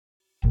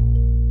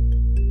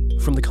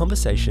From The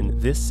Conversation,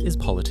 this is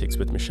Politics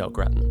with Michelle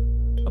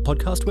Grattan, a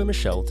podcast where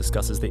Michelle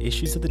discusses the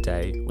issues of the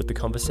day with The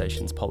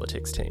Conversation's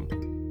politics team.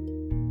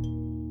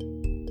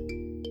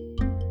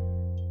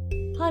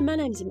 Hi, my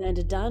name's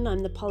Amanda Dunn. I'm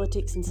the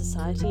Politics and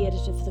Society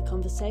Editor for The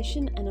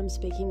Conversation, and I'm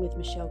speaking with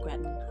Michelle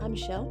Grattan. Hi,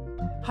 Michelle.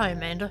 Hi,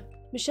 Amanda.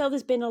 Michelle,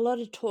 there's been a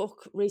lot of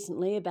talk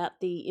recently about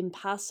the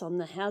impasse on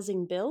the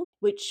housing bill,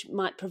 which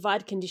might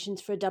provide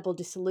conditions for a double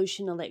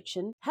dissolution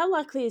election. How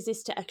likely is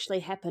this to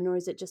actually happen, or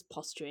is it just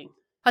posturing?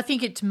 I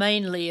think it's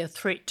mainly a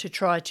threat to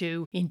try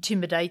to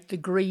intimidate the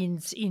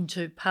Greens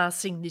into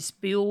passing this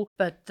bill,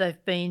 but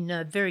they've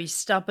been very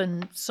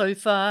stubborn so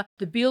far.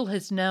 The bill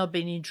has now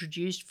been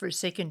introduced for a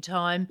second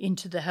time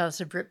into the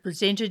House of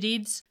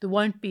Representatives. There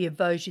won't be a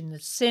vote in the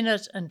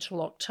Senate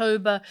until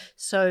October,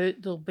 so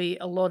there'll be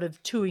a lot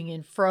of toing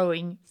and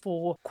froing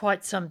for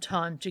quite some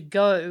time to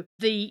go.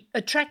 The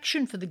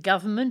attraction for the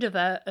government of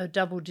a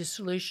double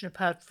dissolution,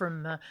 apart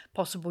from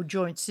possible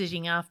joint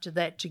sitting after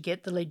that to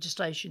get the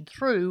legislation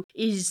through,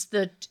 is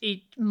that it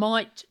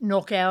might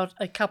knock out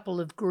a couple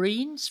of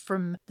Greens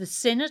from the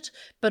Senate,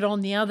 but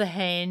on the other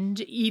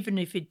hand, even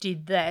if it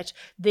did that,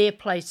 their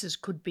places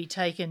could be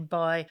taken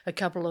by a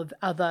couple of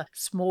other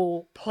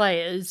small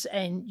players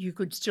and you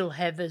could still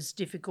have as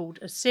difficult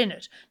a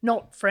Senate.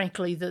 Not,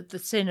 frankly, that the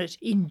Senate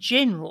in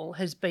general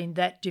has been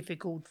that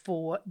difficult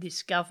for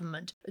this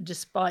government,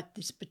 despite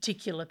this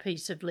particular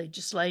piece of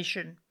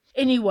legislation.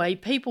 Anyway,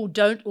 people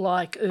don't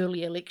like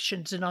early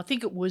elections, and I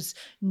think it was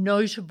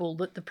notable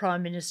that the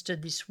Prime Minister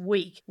this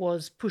week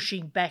was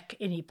pushing back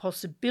any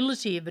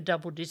possibility of a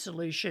double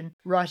dissolution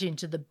right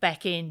into the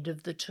back end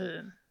of the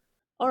term.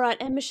 All right,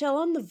 and Michelle,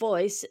 on The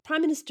Voice,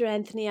 Prime Minister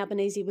Anthony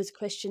Albanese was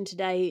questioned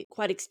today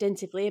quite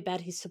extensively about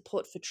his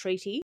support for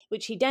treaty,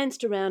 which he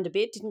danced around a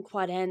bit, didn't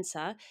quite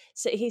answer.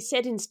 So he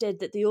said instead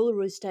that the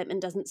Uluru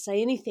Statement doesn't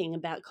say anything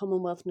about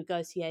Commonwealth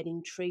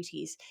negotiating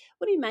treaties.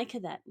 What do you make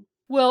of that?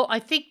 Well, I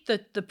think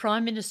that the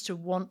Prime Minister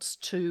wants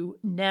to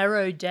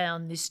narrow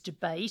down this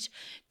debate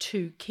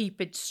to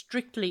keep it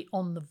strictly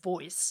on The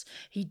Voice.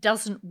 He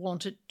doesn't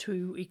want it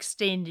to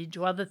extend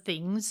into other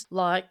things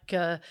like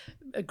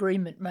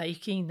agreement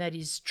making, that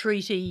is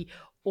treaty,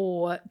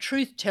 or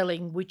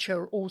truth-telling, which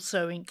are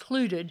also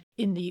included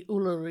in the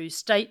Uluru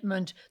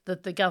Statement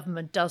that the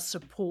government does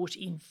support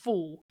in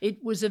full.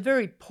 It was a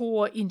very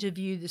poor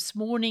interview this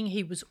morning.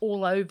 He was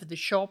all over the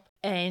shop,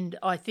 and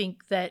I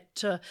think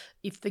that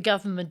if the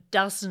government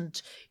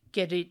doesn't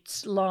get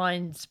its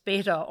lines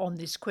better on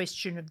this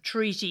question of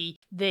treaty,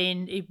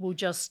 then it will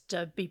just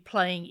be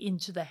playing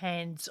into the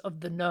hands of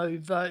the no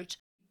vote.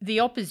 The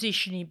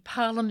opposition in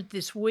Parliament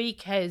this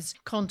week has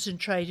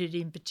concentrated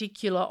in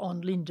particular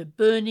on Linda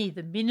Burney,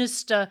 the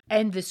minister,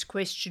 and this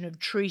question of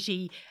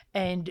treaty,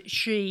 and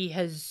she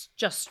has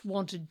just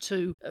wanted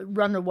to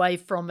run away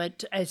from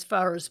it as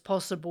far as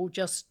possible,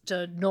 just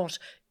not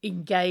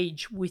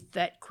engage with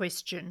that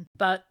question.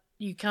 But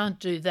you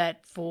can't do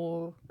that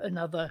for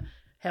another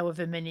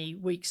however many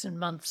weeks and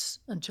months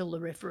until the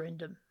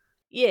referendum.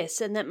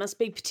 Yes, and that must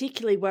be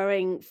particularly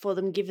worrying for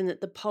them given that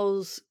the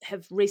polls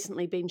have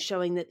recently been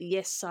showing that the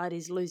yes side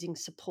is losing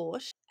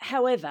support.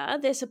 However,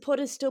 their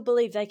supporters still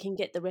believe they can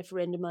get the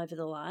referendum over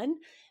the line,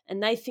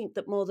 and they think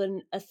that more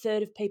than a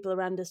third of people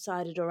are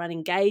undecided or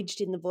unengaged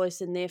in The Voice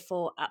and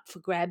therefore up for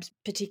grabs,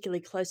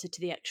 particularly closer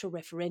to the actual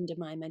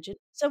referendum, I imagine.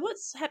 So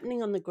what's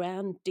happening on the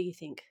ground, do you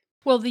think?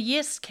 Well, the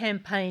Yes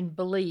campaign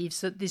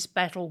believes that this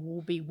battle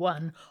will be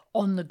won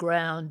on the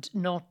ground,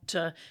 not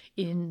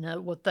in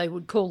what they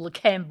would call the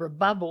Canberra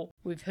bubble.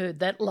 We've heard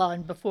that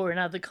line before in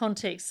other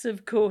contexts,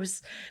 of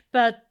course.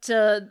 But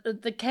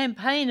the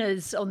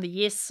campaigners on the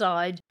Yes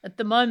side at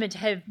the moment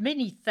have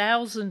many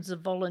thousands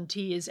of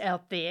volunteers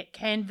out there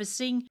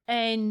canvassing.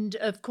 And,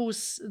 of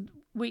course,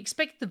 we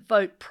expect the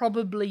vote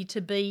probably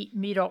to be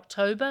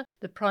mid-October.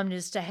 The Prime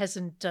Minister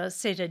hasn't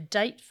set a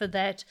date for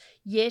that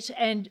yet,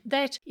 and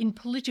that, in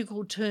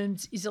political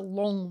terms, is a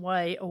long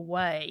way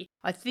away.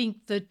 I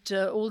think that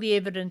all the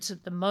evidence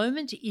at the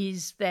moment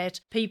is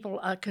that people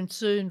are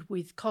concerned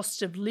with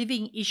cost of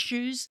living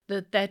issues,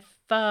 that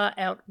far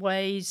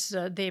outweighs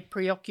their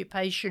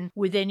preoccupation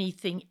with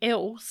anything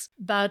else.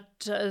 But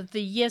the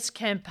Yes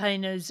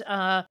campaigners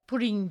are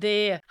putting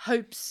their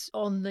hopes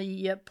on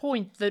the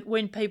point that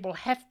when people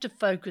have to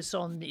focus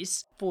on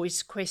this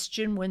voice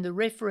question, when the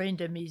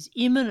referendum is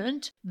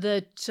imminent,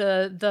 that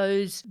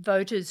those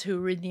voters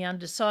who are in the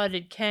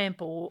undecided camp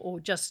or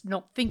just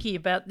not thinking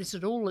about this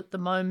at all at the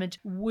moment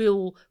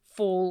will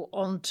fall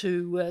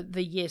onto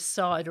the yes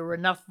side, or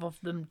enough of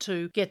them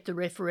to get the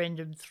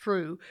referendum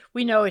through.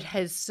 We know it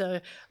has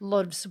a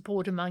lot of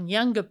support among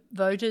younger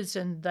voters,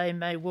 and they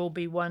may well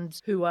be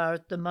ones who are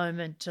at the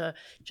moment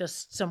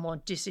just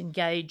somewhat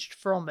disengaged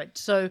from it.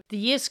 So the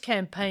Yes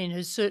campaign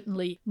has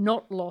certainly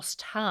not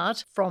lost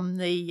heart from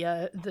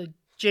the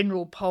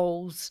general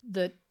polls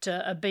that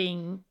are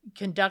being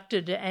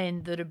conducted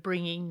and that are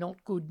bringing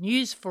not good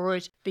news for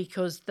it,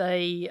 because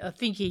they are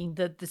thinking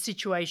that the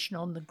situation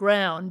on the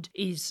ground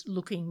is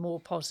looking more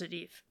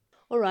positive.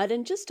 All right,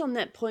 and just on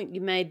that point you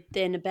made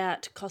then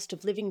about cost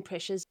of living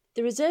pressures,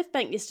 The Reserve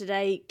Bank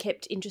yesterday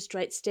kept interest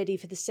rates steady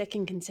for the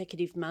second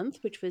consecutive month,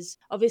 which was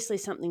obviously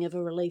something of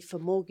a relief for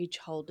mortgage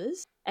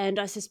holders, and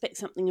I suspect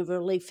something of a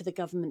relief for the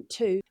government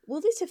too. Will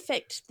this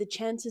affect the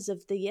chances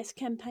of the Yes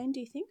campaign,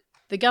 do you think?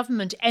 The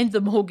government and the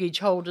mortgage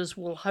holders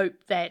will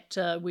hope that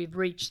we've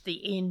reached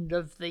the end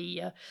of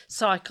the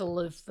cycle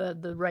of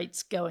the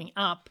rates going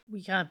up.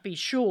 We can't be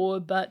sure,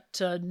 but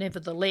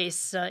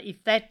nevertheless,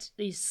 if that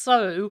is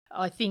so,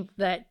 I think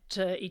that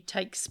it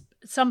takes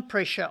some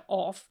pressure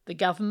off the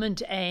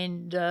government,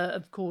 and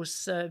of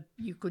course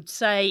you could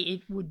say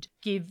it would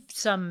give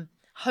some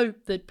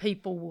hope that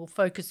people will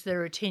focus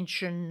their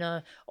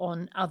attention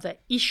on other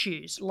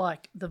issues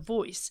like the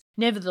voice.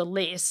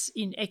 Nevertheless,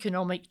 in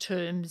economic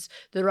terms,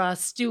 there are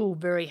still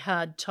very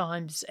hard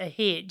times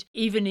ahead.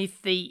 Even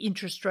if the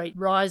interest rate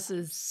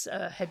rises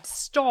have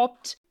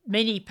stopped,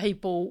 many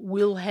people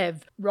will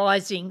have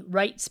rising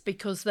rates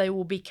because they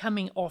will be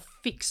coming off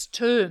fixed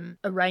term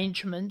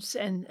arrangements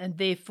and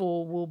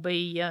therefore will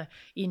be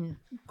in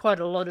quite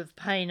a lot of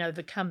pain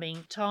over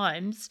coming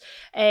times.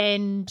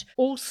 And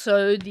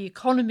also the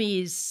economy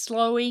is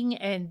slowing,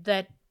 and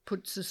that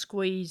puts a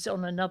squeeze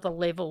on another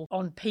level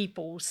on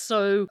people.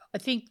 So I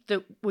think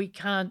that we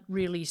can't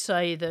really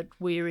say that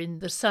we're in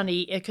the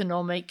sunny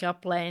economic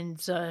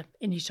uplands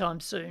anytime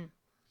soon.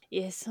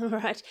 Yes, all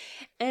right.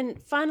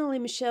 And finally,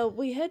 Michelle,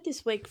 we heard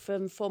this week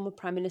from former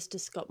Prime Minister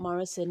Scott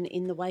Morrison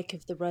in the wake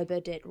of the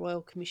Robodebt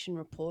Royal Commission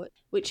report,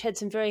 which had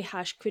some very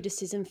harsh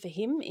criticism for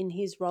him in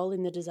his role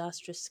in the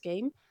disastrous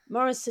scheme.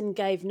 Morrison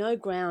gave no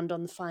ground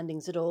on the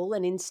findings at all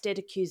and instead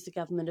accused the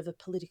government of a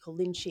political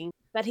lynching.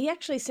 But he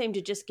actually seemed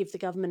to just give the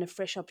government a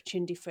fresh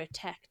opportunity for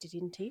attack,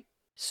 didn't he?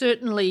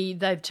 Certainly,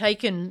 they've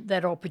taken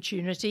that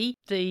opportunity.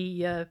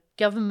 The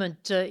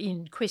government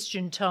in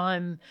question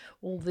time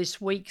all this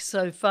week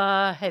so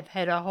far have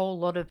had a whole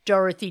lot of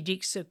Dorothy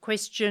Dixer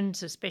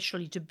questions,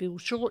 especially to Bill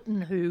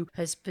Shorten, who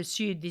has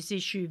pursued this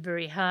issue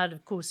very hard,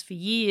 of course, for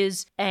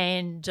years.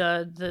 And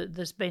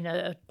there's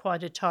been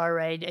quite a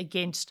tirade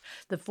against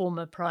the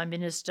former Prime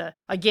Minister.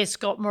 I guess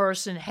Scott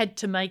Morrison had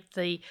to make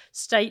the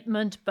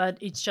statement, but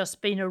it's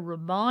just been a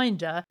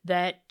reminder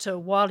that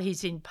while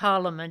he's in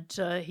Parliament,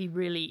 he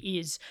really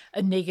is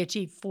a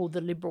negative for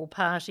the Liberal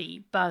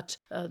Party. But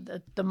at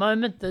the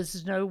moment,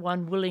 there's no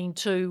one willing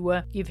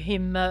to give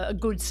him a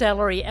good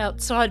salary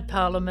outside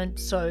Parliament,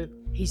 so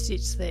he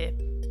sits there.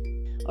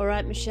 All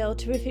right, Michelle,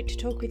 terrific to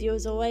talk with you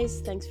as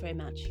always. Thanks very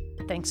much.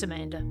 Thanks,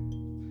 Amanda.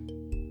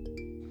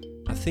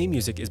 Our theme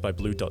music is by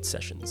Blue Dot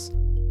Sessions.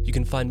 You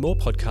can find more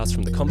podcasts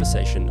from The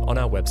Conversation on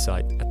our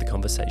website at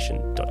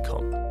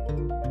theconversation.com.